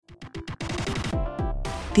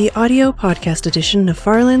The audio podcast edition of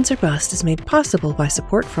Farlands or Bust is made possible by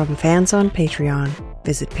support from fans on Patreon.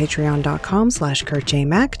 Visit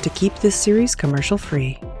patreon.com/KurtJMac to keep this series commercial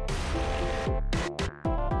free.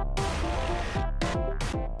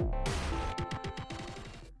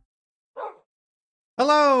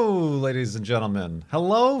 Hello, ladies and gentlemen.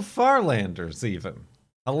 Hello, Farlanders, even.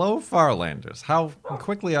 Hello, Farlanders. How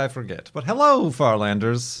quickly I forget. But hello,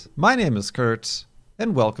 Farlanders. My name is Kurt,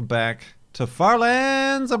 and welcome back to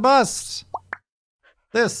Farlands or Bust.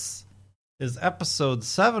 This is episode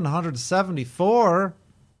 774.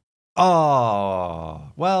 Oh,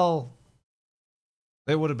 well,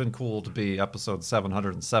 it would have been cool to be episode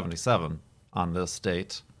 777 on this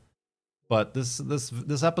date. But this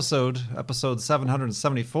episode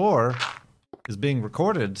 774, is being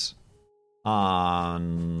recorded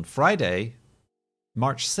on Friday,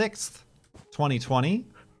 March 6th, 2020,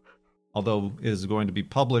 although it is going to be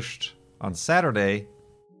published on Saturday,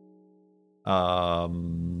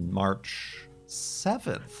 March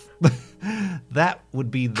 7th. That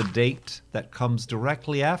would be the date that comes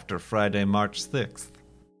directly after Friday, March 6th.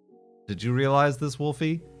 Did you realize this,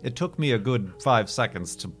 Wolfie? It took me a good 5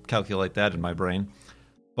 seconds to calculate that in my brain.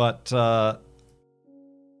 But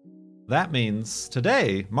that means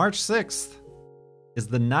today, March 6th, is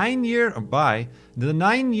the 9-year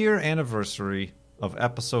anniversary of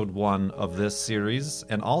episode 1 of this series,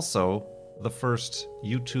 and also the first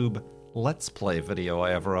YouTube Let's Play video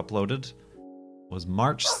I ever uploaded was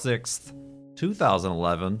March 6th,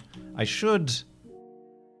 2011. I should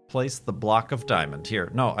place the block of diamond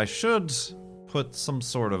here. No, I should put some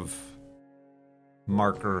sort of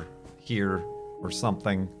marker here or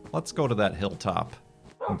something. Let's go to that hilltop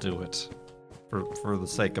and do it for the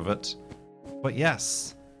sake of it. But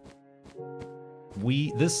yes,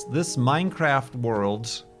 this Minecraft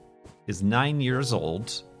world is 9 years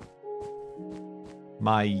old.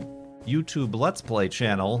 My YouTube Let's Play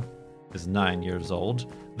channel is 9 years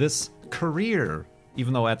old. This career,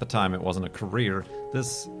 even though at the time it wasn't a career,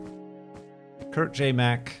 this Kurt J.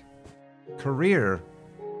 Mac career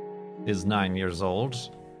is 9 years old.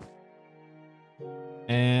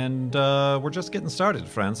 And we're just getting started,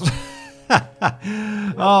 friends.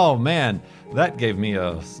 Oh, man. That gave me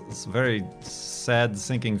a very sad,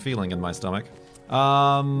 sinking feeling in my stomach.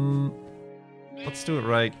 Let's do it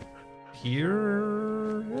right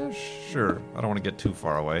here. Sure. I don't want to get too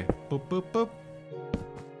far away. Boop, boop, boop.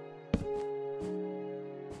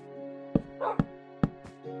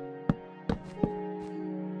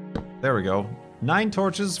 There we go. 9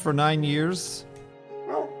 torches for 9 years.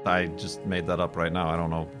 I just made that up right now. I don't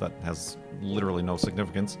know. That has literally no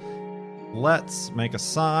significance. Let's make a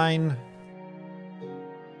sign.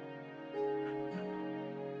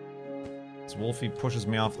 As Wolfie pushes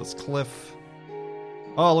me off this cliff.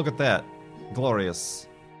 Oh, look at that. Glorious.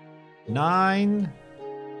 9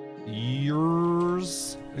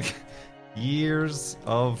 years. Years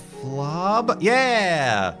of flob.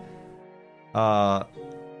 Yeah!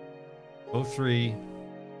 03,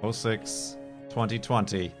 06,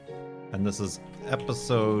 2020. And this is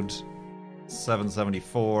episode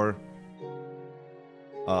 774.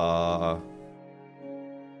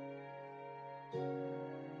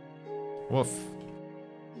 Woof.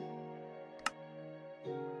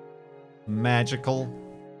 Magical.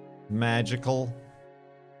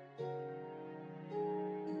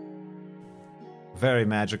 Very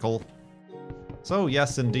magical. So,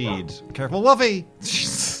 yes, indeed. Careful, Wolfie!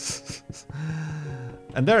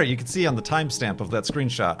 And there, you can see on the timestamp of that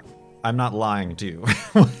screenshot, I'm not lying to you.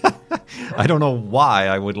 I don't know why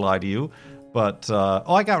I would lie to you, but,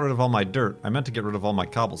 I got rid of all my dirt. I meant to get rid of all my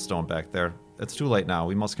cobblestone back there. It's too late now.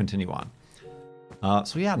 We must continue on.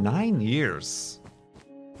 So yeah, 9 years.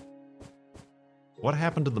 What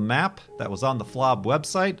happened to the map that was on the Flob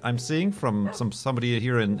website I'm seeing from somebody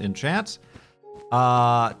here in chat?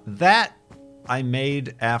 That I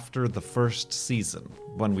made after the first season,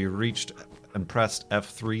 when we reached and pressed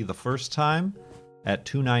F3 the first time at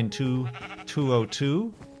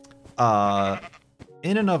 292.202.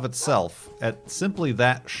 In and of itself, at simply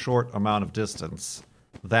that short amount of distance,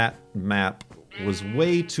 that map was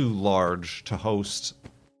way too large to host,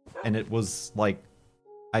 and it was like,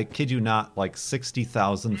 I kid you not, like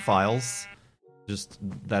 60,000 files. Just,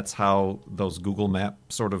 that's how those Google Map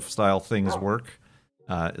sort of style things work,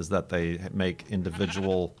 is that they make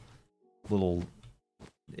individual little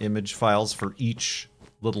image files for each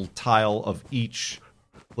little tile of each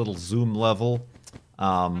little zoom level.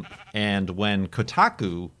 And when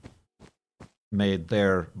Kotaku made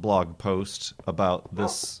their blog post about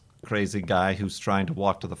this crazy guy who's trying to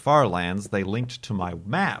walk to the far lands, they linked to my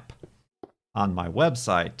map on my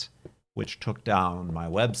website, which took down my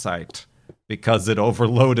website because it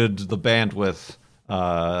overloaded the bandwidth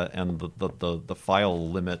and the file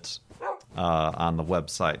limit on the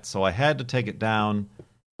website. So I had to take it down,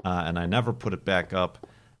 and I never put it back up.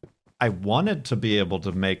 I wanted to be able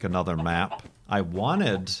to make another map. I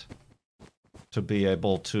wanted to be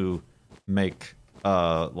able to make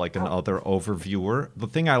like another overviewer. The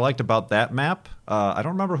thing I liked about that map, I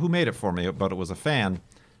don't remember who made it for me, but it was a fan.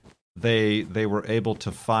 They were able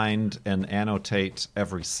to find and annotate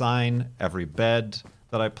every sign, every bed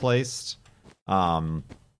that I placed,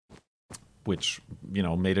 which, you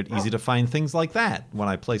know, made it easy to find things like that when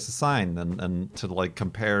I place a sign, and to like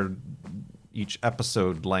compare each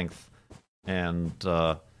episode length and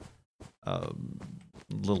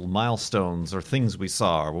little milestones or things we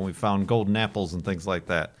saw, or when we found golden apples and things like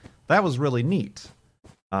that. That was really neat.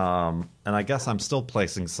 And I guess I'm still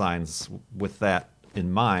placing signs with that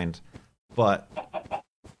in mind, but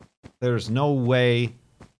there's no way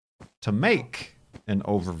to make an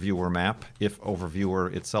overviewer map, if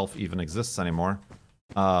overviewer itself even exists anymore,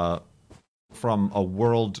 from a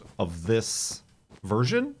world of this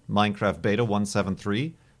version, Minecraft Beta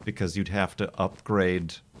 1.7.3, because you'd have to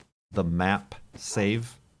upgrade the map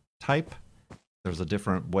save type. There's a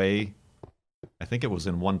different way, I think it was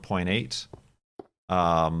in 1.8,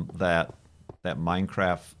 that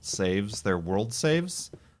Minecraft saves their world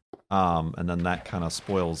saves, and then that kind of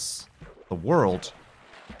spoils the world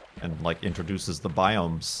and like introduces the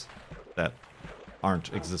biomes that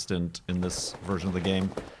aren't existent in this version of the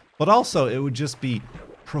game. But also, it would just be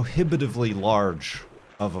prohibitively large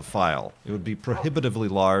of a file. It would be prohibitively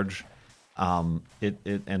large, and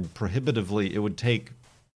prohibitively, it would take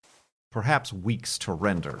perhaps weeks to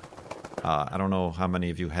render. I don't know how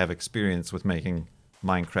many of you have experience with making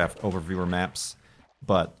Minecraft overviewer maps,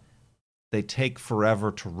 but they take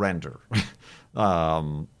forever to render.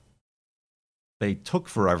 They took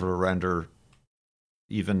forever to render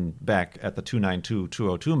even back at the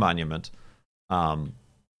 292.202 monument. And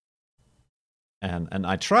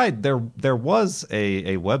I tried, there was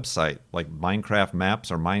a website like Minecraft Maps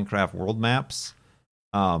or Minecraft World Maps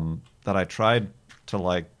that I tried to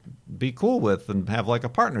like be cool with and have like a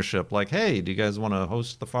partnership. Like, hey, do you guys want to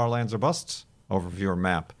host the Farlands or Bust overviewer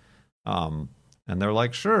map? And they're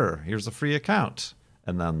like, sure, here's a free account.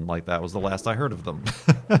 And then like that was the last I heard of them.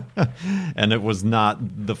 And it was not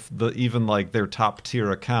the even like their top tier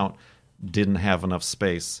account didn't have enough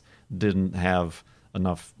space, didn't have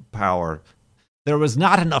enough power. There was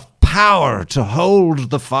not enough power to hold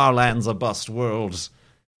the Farlands or Bust world.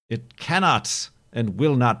 It cannot and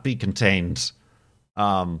will not be contained.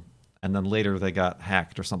 And then later they got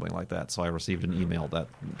hacked or something like that. So I received an email that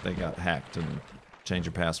they got hacked and change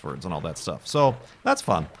your passwords and all that stuff. So that's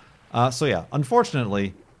fun. So yeah,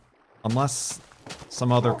 unfortunately, unless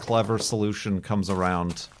some other clever solution comes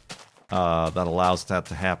around that allows that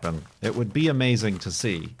to happen, it would be amazing to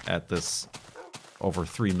see at this over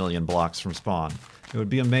 3 million blocks from spawn. It would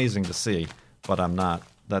be amazing to see, but I'm not.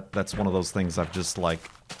 That's one of those things I've just like,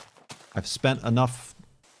 I've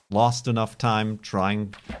lost enough time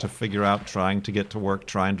trying to figure out, trying to get to work,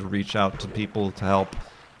 trying to reach out to people to help,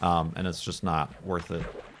 and it's just not worth it.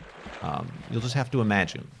 You'll just have to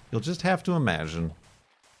imagine. You'll just have to imagine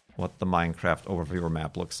what the Minecraft overviewer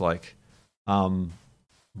map looks like.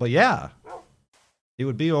 But yeah, it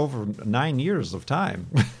would be over 9 years of time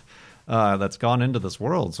that's gone into this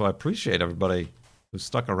world. So I appreciate everybody who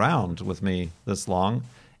stuck around with me this long.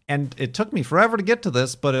 And it took me forever to get to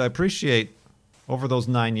this, but I appreciate over those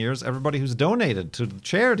 9 years everybody who's donated to the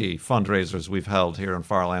charity fundraisers we've held here in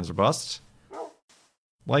Farlands or Bust.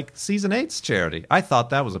 Like Season 8's charity. I thought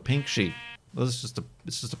that was a pink sheep. It's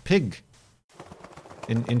just a pig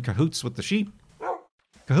in cahoots with the sheep.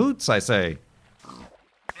 Cahoots, I say.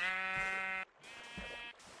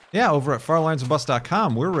 Yeah, over at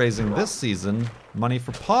farlandsorbust.com, we're raising this season money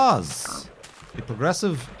for PAWS, the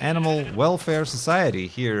Progressive Animal Welfare Society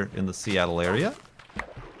here in the Seattle area.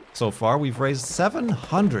 So far, we've raised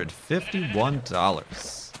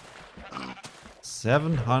 $751.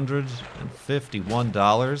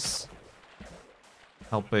 $751,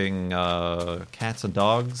 helping cats and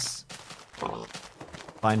dogs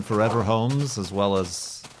find forever homes, as well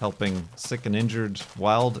as helping sick and injured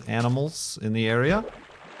wild animals in the area.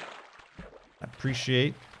 I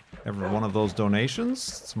appreciate every one of those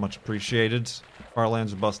donations. It's much appreciated.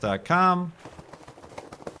 farlandsorbust.com.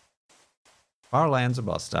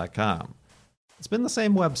 farlandsorbust.com. It's been the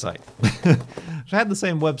same website. I've had the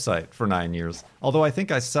same website for 9 years. Although I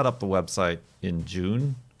think I set up the website in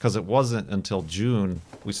June, because it wasn't until June.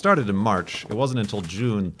 We started in March. It wasn't until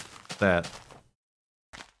June that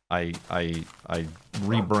I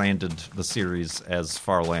rebranded the series as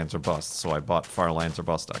Farlands or Bust. So I bought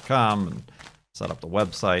farlandsorbust.com and set up the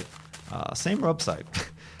website. Same website.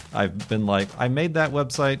 I've been like, I made that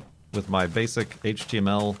website with my basic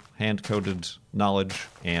HTML hand-coded knowledge,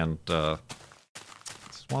 and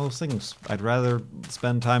it's one of those things. I'd rather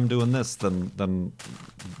spend time doing this than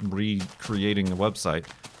recreating a website.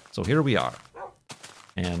 So here we are.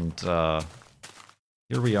 And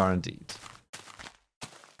here we are indeed.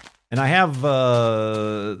 And I have,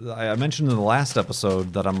 I mentioned in the last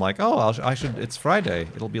episode that I'm like, I should, it's Friday.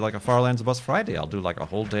 It'll be like a Farlands or Bust Friday. I'll do like a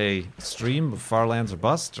whole day stream of Farlands or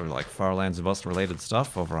Bust, or like Farlands or Bust related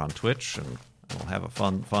stuff over on Twitch, and we'll have a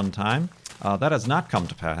fun time. That has not come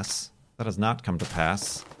to pass. Because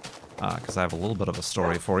I have a little bit of a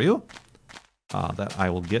story for you that I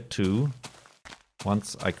will get to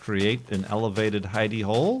once I create an elevated hidey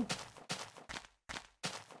hole.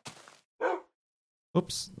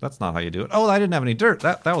 Oops, that's not how you do it. Oh, I didn't have any dirt.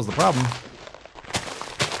 That was the problem.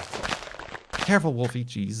 Careful, Wolfie.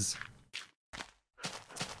 Jeez.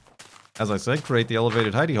 As I said, create the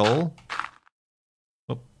elevated hidey hole.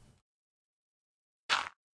 Oh.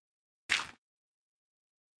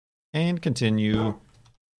 And continue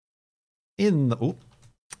in the... Oop.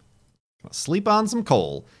 Sleep on some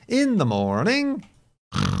coal. In the morning...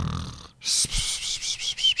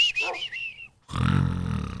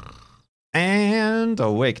 And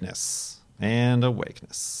awakeness.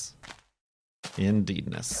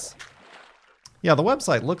 Indeedness. Yeah, the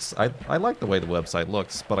website looks... I like the way the website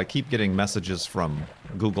looks, but I keep getting messages from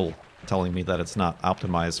Google telling me that it's not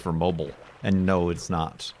optimized for mobile. And no, it's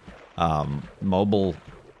not. Mobile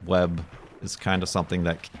web is kind of something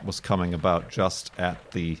that was coming about just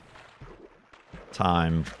at the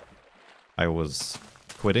time I was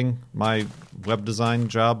quitting my web design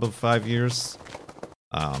job of 5 years.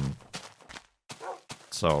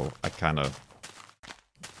 So I kind of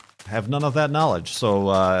have none of that knowledge. So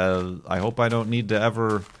I hope I don't need to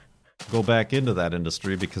ever go back into that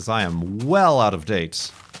industry, because I am well out of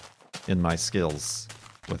date in my skills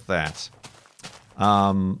with that.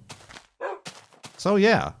 So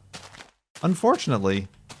yeah, unfortunately,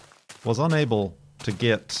 was unable to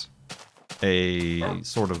get a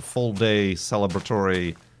sort of full day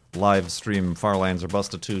celebratory live stream Farlands or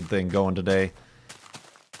Bustitude thing going today.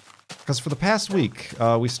 Because for the past week,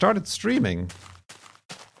 we started streaming,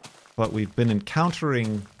 but we've been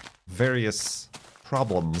encountering various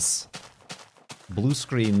problems. Blue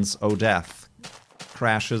screens, oh death,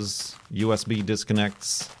 crashes, USB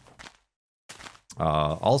disconnects,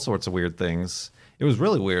 all sorts of weird things. It was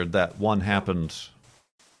really weird that one happened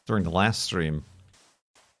during the last stream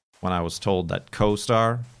when I was told that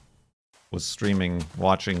CoStar was streaming,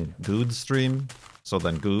 watching Good's stream. So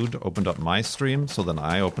then Good opened up my stream, so then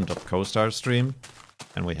I opened up CoStar's stream,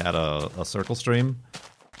 and we had a circle stream.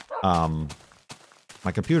 My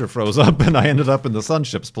computer froze up, and I ended up in the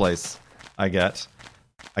Sunship's place, I guess.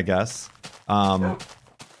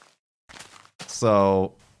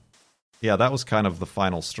 So, yeah, that was kind of the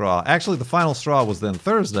final straw. Actually, the final straw was then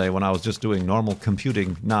Thursday, when I was just doing normal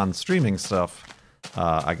computing, non-streaming stuff.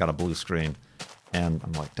 I got a blue screen, and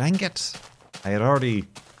I'm like, dang it. I had already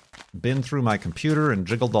been through my computer and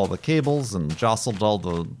jiggled all the cables and jostled all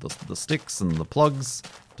the sticks and the plugs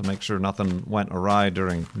to make sure nothing went awry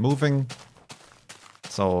during moving.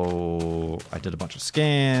 So I did a bunch of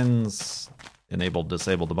scans,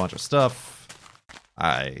 disabled a bunch of stuff.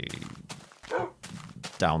 I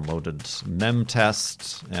downloaded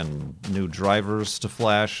Memtest and new drivers to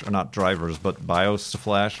flash, or not drivers, but BIOS to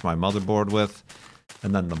flash my motherboard with.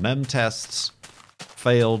 And then the Memtests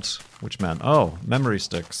failed, which meant, memory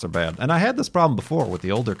sticks are bad. And I had this problem before with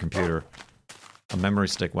the older computer. A memory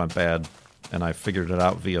stick went bad, and I figured it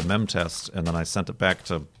out via Memtest, and then I sent it back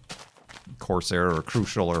to Corsair or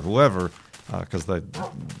Crucial or whoever, because they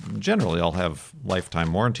generally all have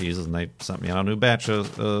lifetime warranties, and they sent me out a new batch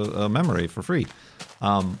of memory for free.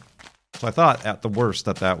 So I thought, at the worst,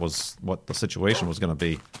 that was what the situation was going to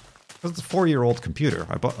be. It's a 4-year-old computer.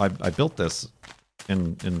 I built this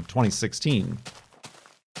in 2016.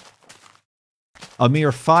 A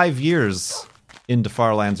mere 5 years into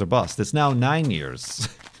Farlands or Bust. It's now 9 years.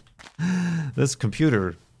 This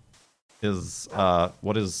computer is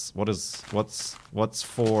what's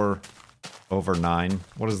 4 over 9?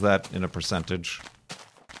 What is that in a percentage?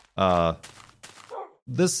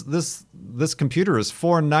 This computer is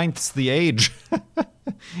 4/9 the age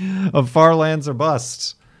of Farlands or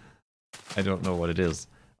Bust. I don't know what it is.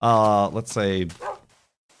 Let's say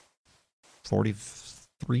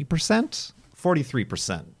 43%.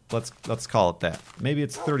 43%. Let's call it that. Maybe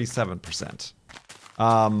it's 37%.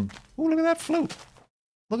 Look at that flute.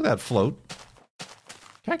 Look at that float.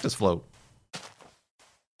 Cactus float.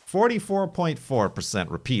 44.4%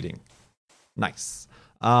 repeating. Nice.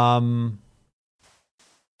 A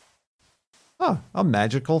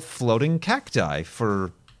magical floating cacti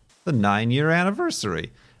for the 9-year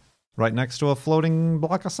anniversary. Right next to a floating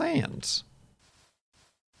block of sand.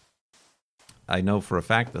 I know for a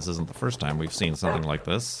fact this isn't the first time we've seen something like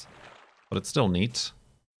this, but it's still neat.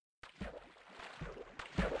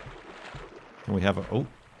 Can we have a... Oh,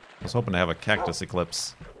 I was hoping to have a cactus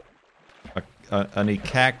eclipse. Any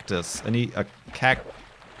cactus. A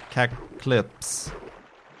caclipse.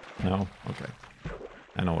 No? Okay.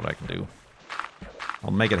 I know what I can do.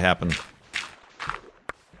 I'll make it happen.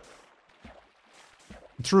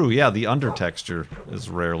 True, yeah, the undertexture is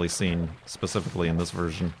rarely seen, specifically in this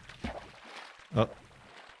version. Oh.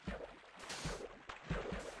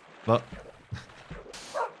 Oh.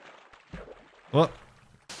 Oh.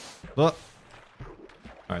 Oh.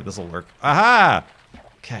 Alright, this'll work. Aha!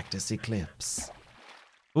 Cactus eclipse.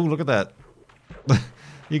 Ooh, look at that.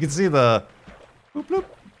 You can see the... Boop, bloop.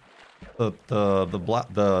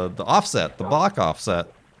 The offset, the block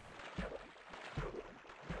offset.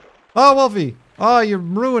 Oh, Wolfie! Oh, you're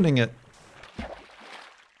ruining it.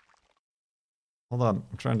 Hold on,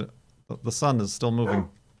 I'm trying to... The sun is still moving.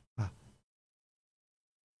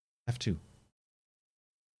 F2.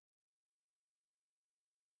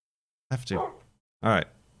 F2. Alright,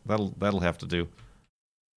 that'll have to do.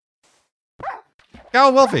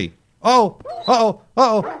 Go, Wolfie! Oh! Uh-oh!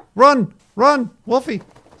 Uh-oh! Run! Run! Wolfie!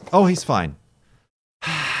 Oh, he's fine.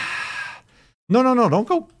 No, don't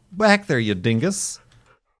go back there, you dingus.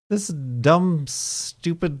 This dumb,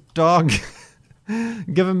 stupid dog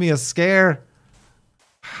giving me a scare.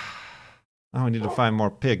 Oh, I need to find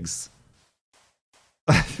more pigs.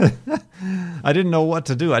 I didn't know what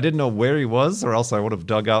to do. I didn't know where he was, or else I would have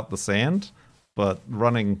dug out the sand. But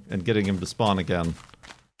running and getting him to spawn again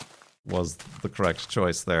was the correct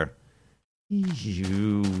choice there.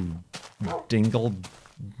 You dingle...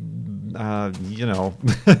 you know.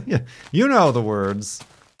 You know the words.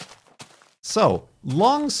 So,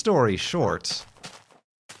 long story short,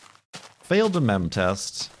 failed a mem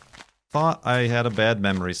test, thought I had a bad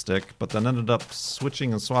memory stick, but then ended up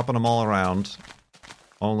switching and swapping them all around,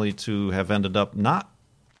 only to have ended up not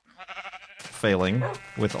failing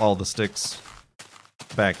with all the sticks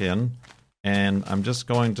back in. And I'm just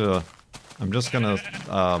gonna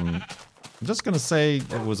say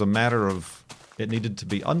it was a matter of it needed to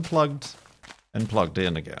be unplugged and plugged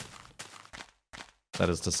in again. That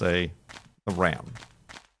is to say, the RAM.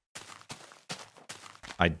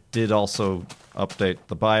 I did also update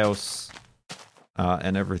the BIOS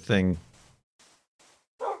and everything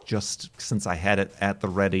just since I had it at the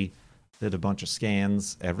ready. Did a bunch of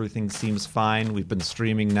scans. Everything seems fine. We've been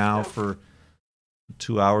streaming now for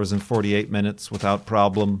 2 hours and 48 minutes without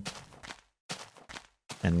problem.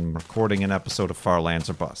 And recording an episode of Farlands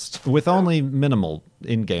or Bust. With only minimal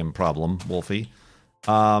in-game problem, Wolfie.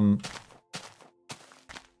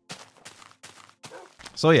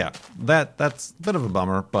 So yeah, that's a bit of a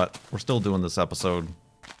bummer, but we're still doing this episode.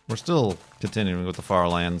 We're still continuing with the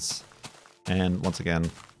Farlands. And once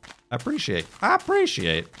again, I appreciate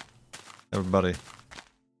everybody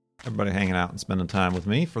hanging out and spending time with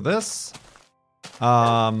me for this.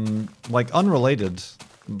 Like unrelated,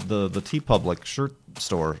 the TeePublic shirt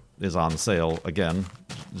store is on sale again.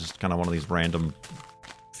 Just kind of one of these random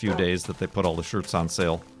few days that they put all the shirts on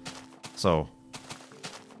sale. So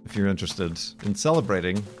if you're interested in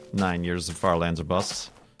celebrating 9 years of Farlands or Bust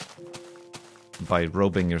by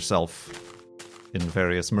robing yourself in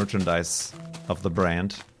various merchandise of the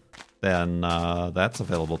brand, then that's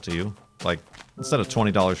available to you. Like, instead of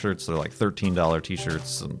 $20 shirts, they're like $13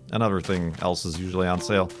 t-shirts, and everything else is usually on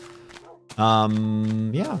sale.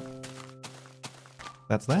 Yeah.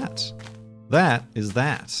 That's that. That is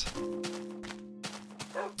that.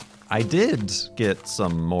 I did get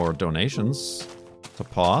some more donations to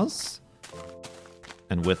pause.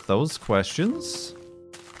 And with those questions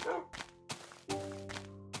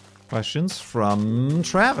from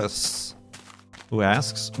Travis, who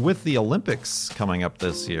asks, with the Olympics coming up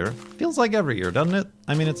this year, feels like every year, doesn't it?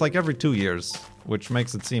 I mean, it's like every 2 years, which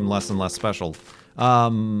makes it seem less and less special.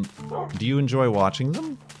 Do you enjoy watching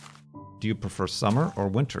them? Do you prefer summer or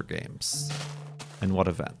winter games? And what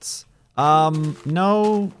events?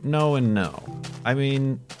 No, and no. I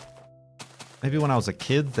mean, maybe when I was a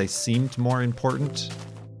kid, they seemed more important.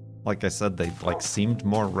 Like I said, they seemed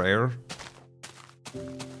more rare.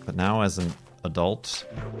 But now as an adult,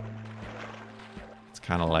 it's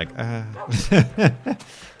kind of like,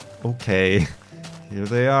 okay, here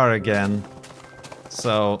they are again.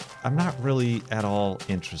 So I'm not really at all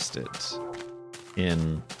interested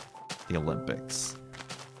in the Olympics.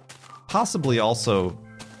 Possibly also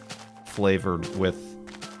flavored with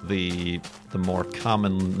the more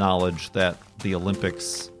common knowledge that the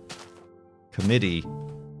Olympics committee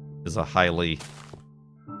is a highly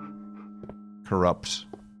corrupt,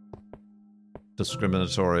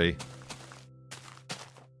 discriminatory,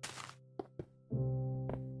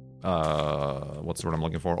 what's the word I'm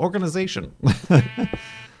looking for? Organization.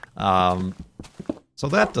 So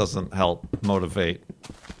that doesn't help motivate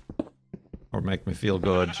or make me feel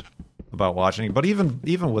good about watching. But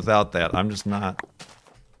even without that, I'm just not.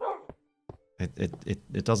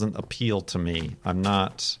 It doesn't appeal to me. I'm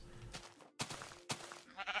not.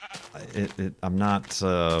 I'm not.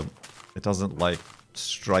 It doesn't like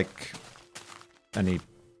strike any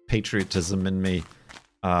patriotism in me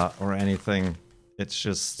or anything. It's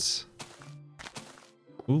just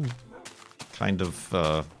kind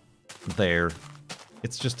of there.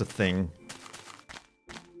 It's just a thing.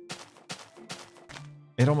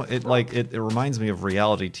 It reminds me of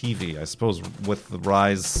reality TV. I suppose with the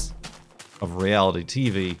rise of reality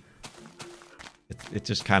TV, it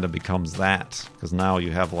just kind of becomes that, because now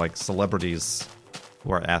you have like celebrities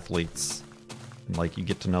who are athletes, and like you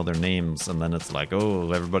get to know their names, and then it's like,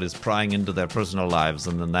 oh, everybody's prying into their personal lives,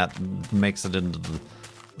 and then that makes it into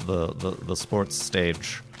the sports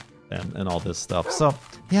stage and all this stuff. So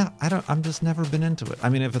yeah, I'm just never been into it. I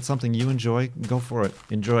mean, if it's something you enjoy, go for it,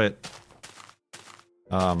 enjoy it.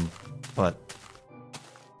 But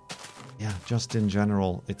yeah, just in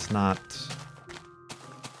general, it's not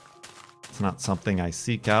something I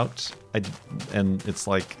seek out. And it's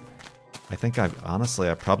like, I think I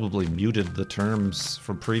probably muted the terms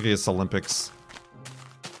from previous Olympics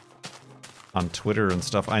on Twitter and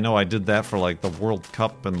stuff. I know I did that for like the World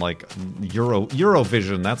Cup and like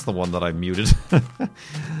Eurovision. That's the one that I muted.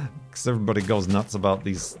 Because everybody goes nuts about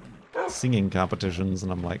these singing competitions,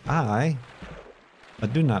 and I'm like, I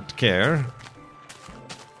do not care,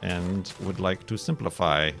 and would like to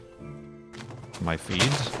simplify my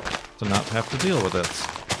feed to not have to deal with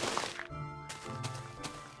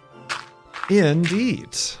it.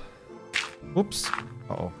 Indeed. Oops.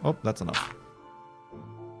 Uh-oh. Oh, that's enough.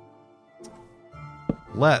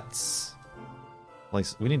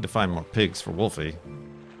 We need to find more pigs for Wolfie,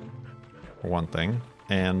 for one thing.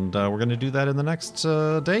 And we're going to do that in the next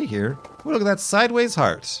day here. Ooh, look at that sideways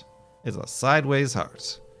heart. It's a sideways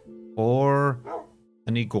heart. Or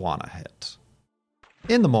an iguana head.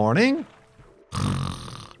 In the morning.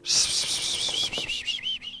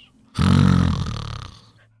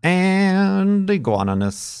 And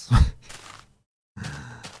iguananess.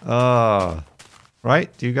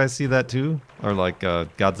 Right? Do you guys see that too? Or like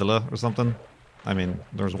Godzilla or something? I mean,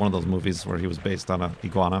 there was one of those movies where he was based on an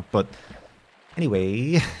iguana. But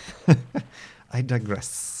anyway, I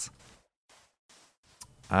digress.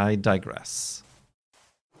 Ksenia?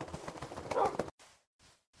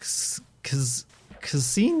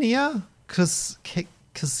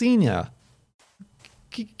 Ksenia.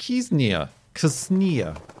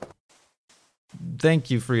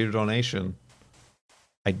 Thank you for your donation.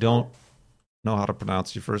 I don't know how to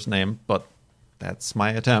pronounce your first name, but that's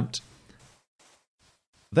my attempt.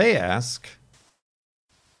 They ask,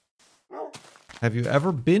 have you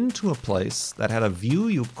ever been to a place that had a view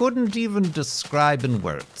you couldn't even describe in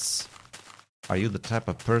words? Are you the type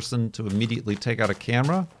of person to immediately take out a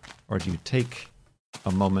camera, or do you take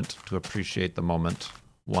a moment to appreciate the moment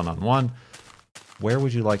one-on-one? Where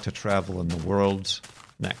would you like to travel in the world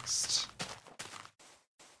next?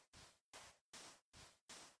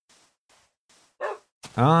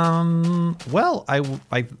 Well, I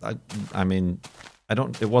mean,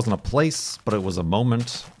 it wasn't a place, but it was a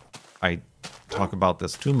moment. I talk about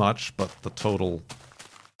this too much, but the total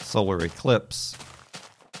solar eclipse,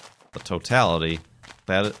 the totality,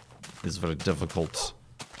 that is very difficult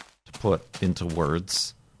to put into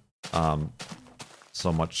words.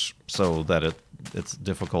 So much so that it's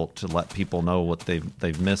difficult to let people know what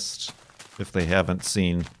they've missed if they haven't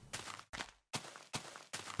seen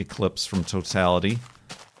Eclipse from Totality.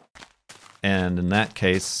 And in that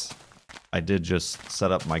case, I did just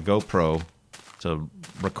set up my GoPro to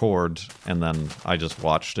record, and then I just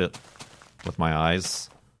watched it with my eyes.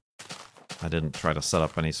 I didn't try to set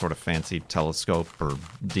up any sort of fancy telescope or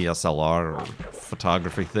DSLR or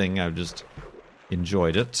photography thing. I just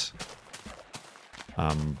enjoyed it.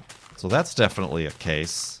 So that's definitely a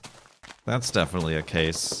case. That's definitely a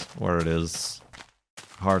case where it is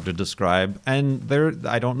hard to describe. And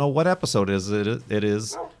I don't know what episode it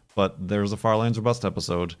is, but there's a Farlands or Bust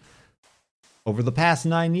episode over the past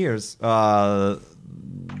 9 years that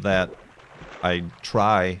I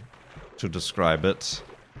try to describe it.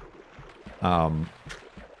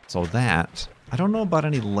 So that, I don't know about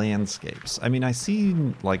any landscapes. I mean, I see,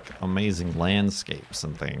 like, amazing landscapes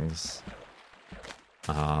and things.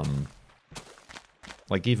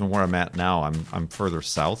 Like, even where I'm at now, I'm further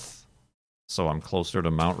south. So I'm closer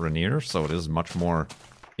to Mount Rainier, so it is much more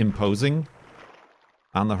imposing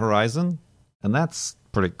on the horizon. And that's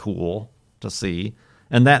pretty cool to see.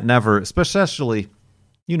 And that never, especially,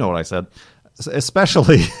 you know what I said,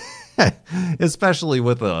 especially... especially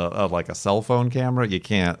with a cell phone camera, you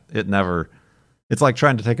can't. It's like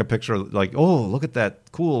trying to take a picture. Like, oh, look at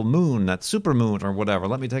that cool moon, that super moon or whatever.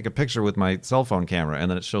 Let me take a picture with my cell phone camera, and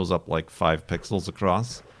then it shows up like 5 pixels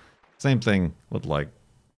across. Same thing with like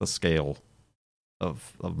the scale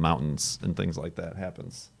of mountains and things like that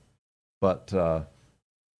happens. But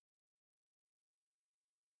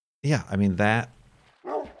yeah, I mean that,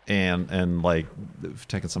 and like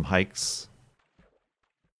taking some hikes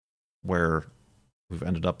where we've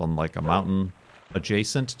ended up on like a mountain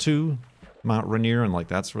adjacent to Mount Rainier, and like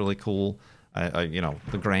that's really cool. I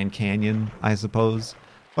the Grand Canyon, I suppose,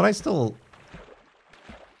 but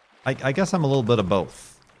I guess I'm a little bit of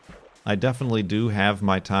both. I definitely do have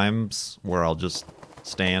my times where I'll just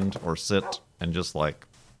stand or sit and just like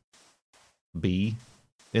be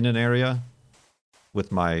in an area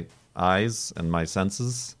with my eyes and my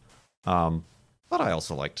senses. But I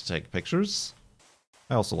also like to take pictures.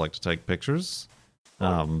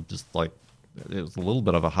 Just like it was a little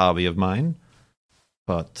bit of a hobby of mine,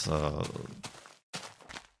 but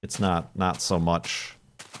it's not so much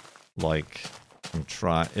like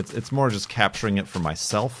it's more just capturing it for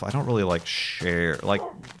myself. I don't really like share, like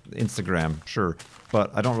Instagram, sure,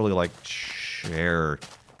 but I don't really like share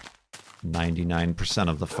 99%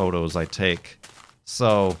 of the photos I take.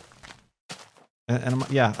 So, and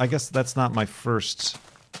yeah, I guess that's not my first.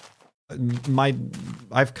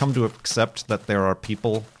 I've come to accept that there are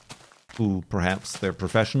people who perhaps they're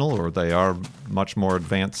professional or they are much more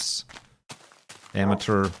advanced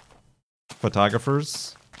amateur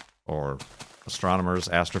photographers or astronomers,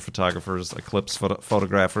 astrophotographers, eclipse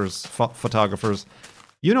photographers, photographers.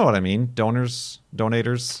 You know what I mean? Donators.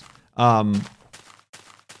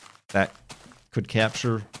 That could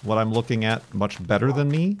capture what I'm looking at much better than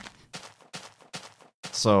me.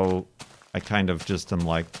 So I kind of just am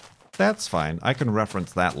like, that's fine. I can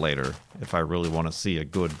reference that later if I really want to see a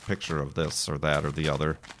good picture of this or that or the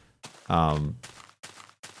other.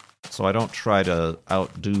 So I don't try to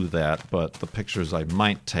outdo that, but the pictures I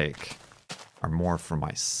might take are more for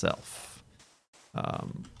myself.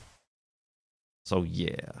 So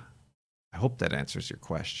yeah, I hope that answers your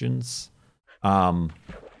questions. So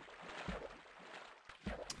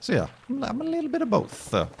yeah, I'm a little bit of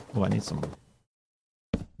both. Oh, I need some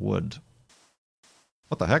wood.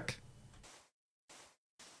 What the heck?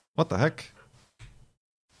 What the heck?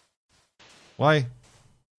 Why?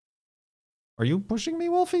 Are you pushing me,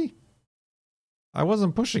 Wolfie? I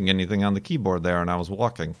wasn't pushing anything on the keyboard there, and I was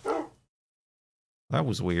walking. That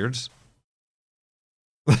was weird.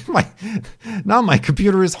 Now my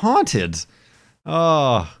computer is haunted.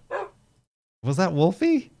 Oh, was that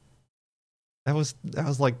Wolfie? That was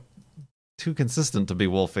like too consistent to be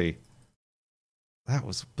Wolfie. That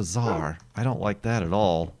was bizarre. I don't like that at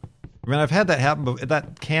all. I mean, I've had that happen, but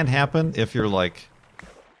that can happen if you're like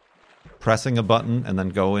pressing a button and then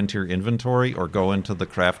go into your inventory or go into the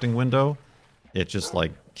crafting window. It just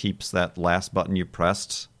like keeps that last button you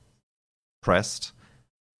pressed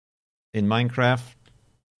in Minecraft.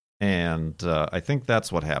 And I think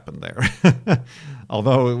that's what happened there.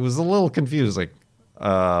 Although it was a little confusing.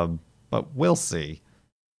 But we'll see.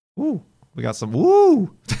 Woo! We got some...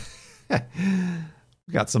 Woo!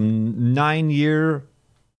 We got some 9-year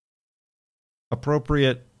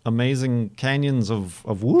appropriate amazing canyons of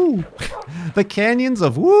woo. The canyons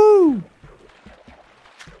of woo.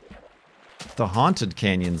 The haunted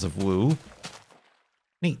canyons of woo.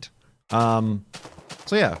 Neat. So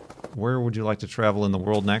yeah, where would you like to travel in the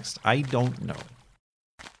world next? I don't know.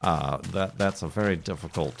 That's a very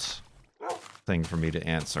difficult thing for me to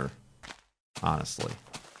answer, honestly.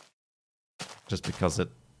 Just because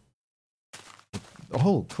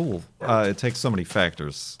oh, cool. It takes so many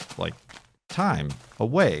factors, like time,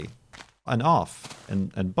 away, and off,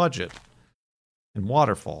 and budget, and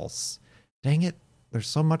waterfalls. Dang it, there's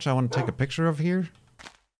so much I want to take a picture of here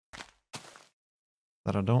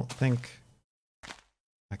that I don't think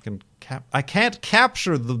I can I can't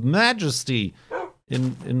capture the majesty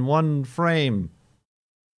in one frame.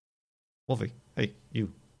 Wolfie, hey,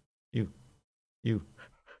 you,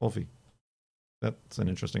 Wolfie. That's an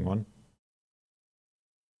interesting one.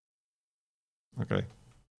 Okay.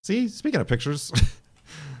 See, speaking of pictures.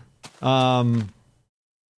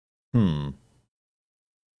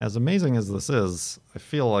 As amazing as this is, I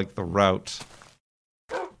feel like the route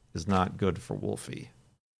is not good for Wolfie.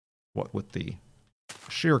 What with the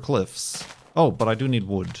sheer cliffs. Oh, but I do need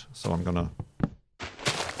wood, so I'm gonna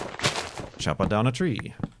chop down a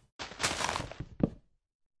tree.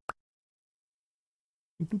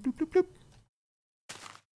 Bloop, bloop, bloop, bloop.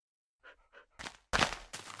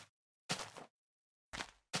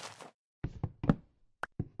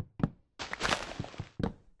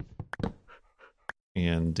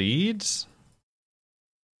 Indeed.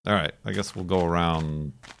 All right, I guess we'll go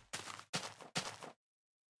around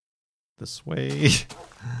this way.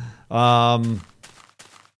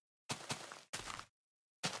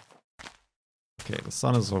 Okay, the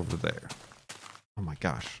sun is over there. Oh my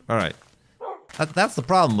gosh. All right. That's the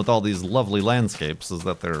problem with all these lovely landscapes, is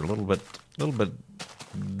that they're a little bit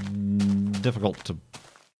difficult to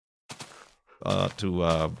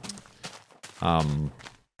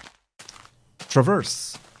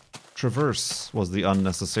traverse. Traverse was the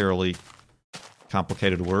unnecessarily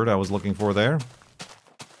complicated word I was looking for there.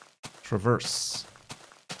 Traverse.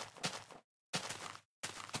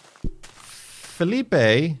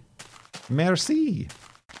 Felipe, merci,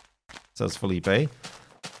 says Felipe.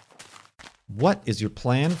 What is your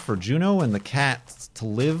plan for Juno and the cats to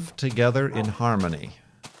live together in harmony?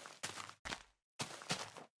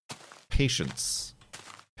 Patience.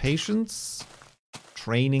 Patience,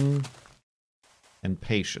 training, and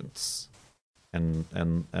patience. And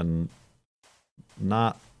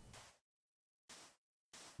not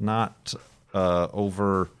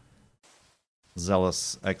over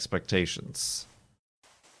zealous expectations.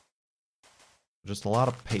 Just a lot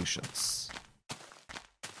of patience.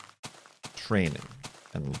 Training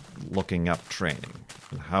and looking up training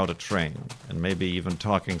and how to train, and maybe even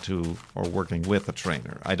talking to or working with a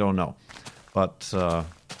trainer. I don't know. But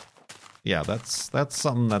yeah, that's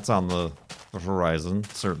something that's on the horizon,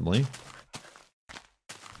 certainly.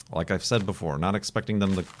 Like I've said before, not expecting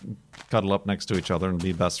them to cuddle up next to each other and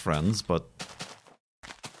be best friends, but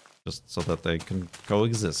just so that they can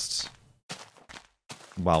coexist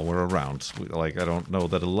while we're around. I don't know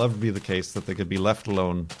that it'll ever be the case that they could be left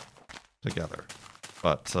alone together.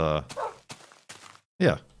 But,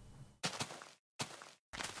 yeah.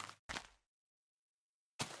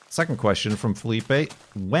 Second question from Felipe.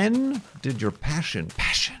 When did your passion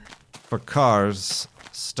for cars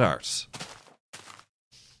start?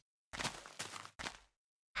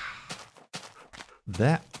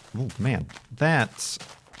 That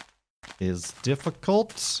is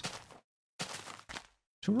difficult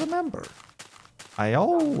to remember. I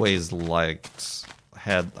always I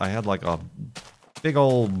had like a big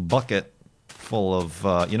old bucket full of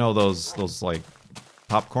those like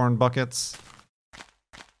popcorn buckets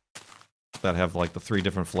that have like the 3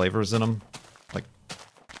 different flavors in them, like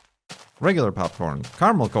regular popcorn,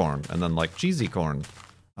 caramel corn, and then like cheesy corn.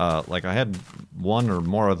 Like I had 1 or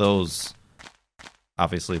more of those.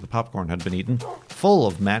 Obviously, the popcorn had been eaten, full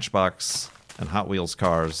of Matchbox and Hot Wheels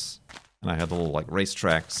cars, and I had the little like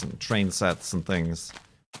racetracks and train sets and things.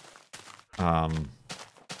 I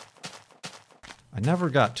never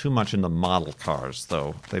got too much into model cars,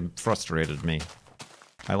 though. They frustrated me.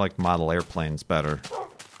 I liked model airplanes better.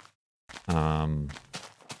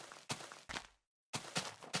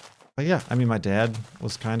 But yeah, I mean, my dad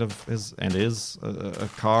was kind of is a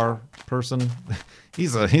car person.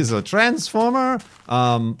 he's a transformer.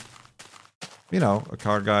 A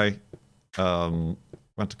car guy.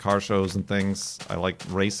 Went to car shows and things. I liked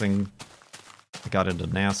racing. I got into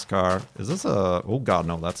NASCAR. Is this a? Oh God,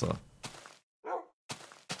 no, that's a.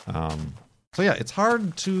 So yeah, it's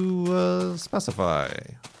hard to specify.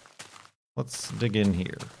 Let's dig in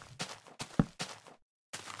here.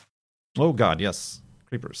 Oh God, yes,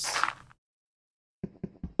 creepers.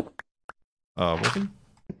 Wolfie?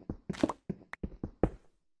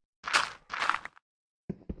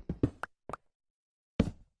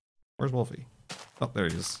 Where's Wolfie? Oh, there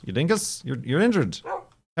he is. You dingus, you're injured.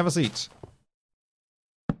 Have a seat.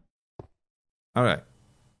 All right.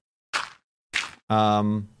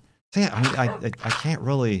 So yeah, I can't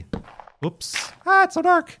really. Whoops! Ah, it's so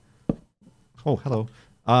dark. Oh, hello.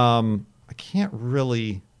 I can't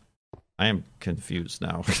really. I am confused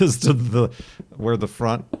now as to where the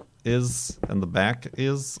front is and the back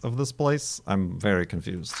is of this place. I'm very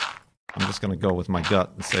confused. I'm just gonna go with my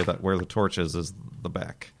gut and say that where the torch is the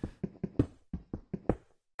back.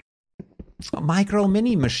 Micro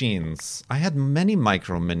mini machines. I had many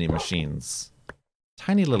micro mini machines.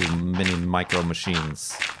 Tiny little mini micro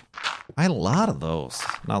machines. I had a lot of those,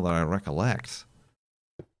 now that I recollect.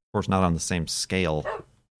 Of course, not on the same scale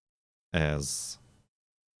as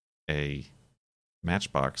a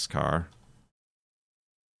Matchbox car.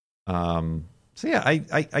 So yeah,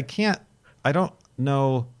 I can't, I don't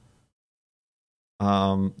know.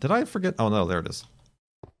 Did I forget? Oh no, there it is.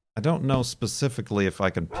 I don't know specifically if I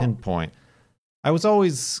can pinpoint. I was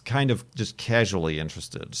always kind of just casually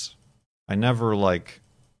interested. I never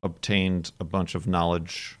obtained a bunch of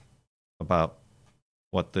knowledge about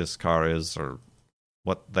what this car is or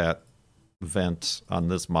what that vent on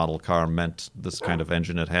this model car meant, this kind of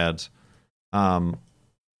engine it had.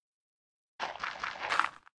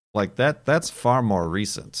 That's far more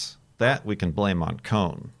recent. That we can blame on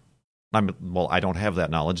Cone. I don't have that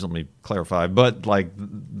knowledge, let me clarify, but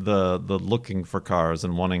the looking for cars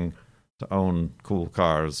and wanting to own cool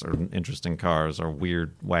cars or interesting cars or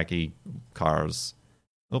weird, wacky cars.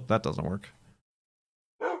 Oh, that doesn't work.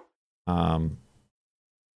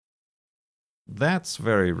 That's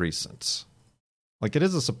very recent. It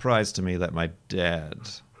is a surprise to me that my dad,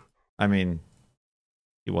 he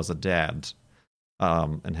was a dad,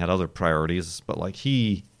 and had other priorities, but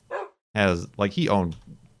he owned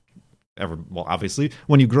obviously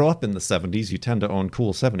when you grow up in the 70s, you tend to own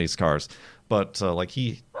cool 70s cars, but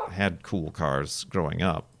he had cool cars growing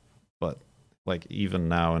up, but even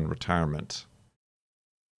now in retirement,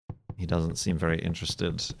 he doesn't seem very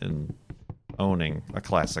interested in owning a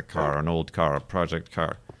classic car, an old car, a project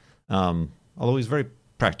car. Although he's very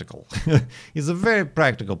practical. He's a very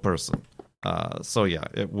practical person. So yeah,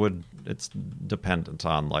 it's dependent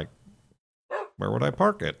on where would I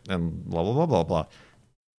park it and blah blah blah blah blah.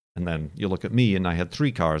 And then you look at me, and I had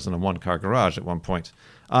 3 cars in a 1-car garage at one point.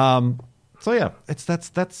 So yeah,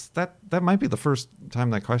 that might be the first time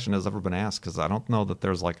that question has ever been asked, because I don't know that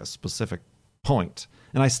there's a specific point,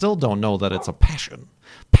 and I still don't know that it's a passion.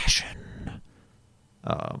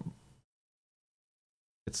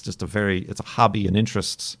 It's just it's a hobby and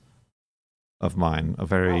interest of mine, a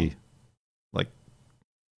very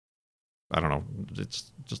I don't know,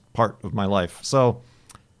 it's just part of my life. So,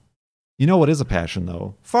 you know what is a passion,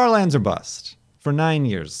 though? Farlands or Bust. For 9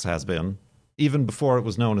 years has been, even before it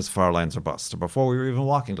was known as Farlands or Bust, or before we were even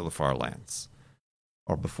walking to the Farlands,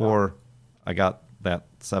 or before I got that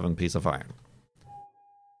 7 piece of iron.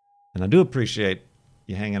 And I do appreciate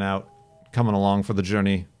you hanging out, coming along for the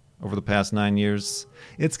journey over the past 9 years.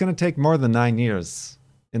 It's going to take more than 9 years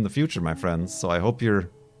in the future, my friends, so I hope you're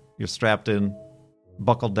strapped in,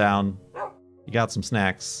 buckled down, you got some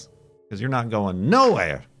snacks, because you're not going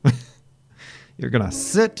nowhere. You're going to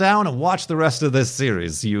sit down and watch the rest of this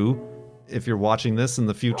series. If you're watching this in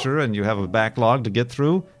the future and you have a backlog to get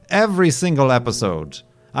through, every single episode.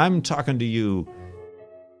 I'm talking to you,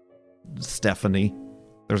 Stephanie.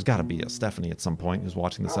 There's got to be a Stephanie at some point who's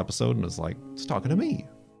watching this episode and is it's talking to me.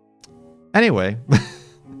 Anyway,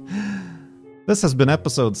 this has been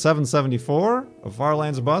episode 774 of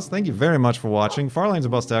Farlands or Bust. Thank you very much for watching.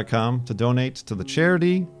 FarlandsOrBust.com to donate to the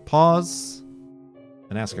charity, pause,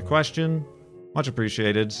 and ask a question. Much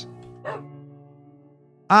appreciated.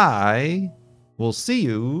 I will see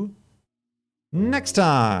you next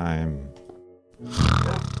time.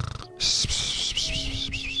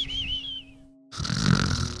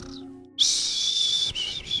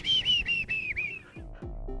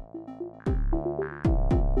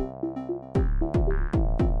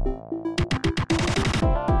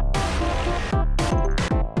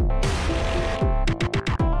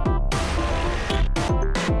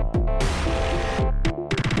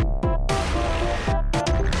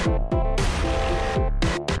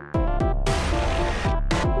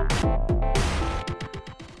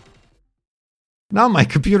 Now my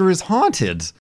computer is haunted.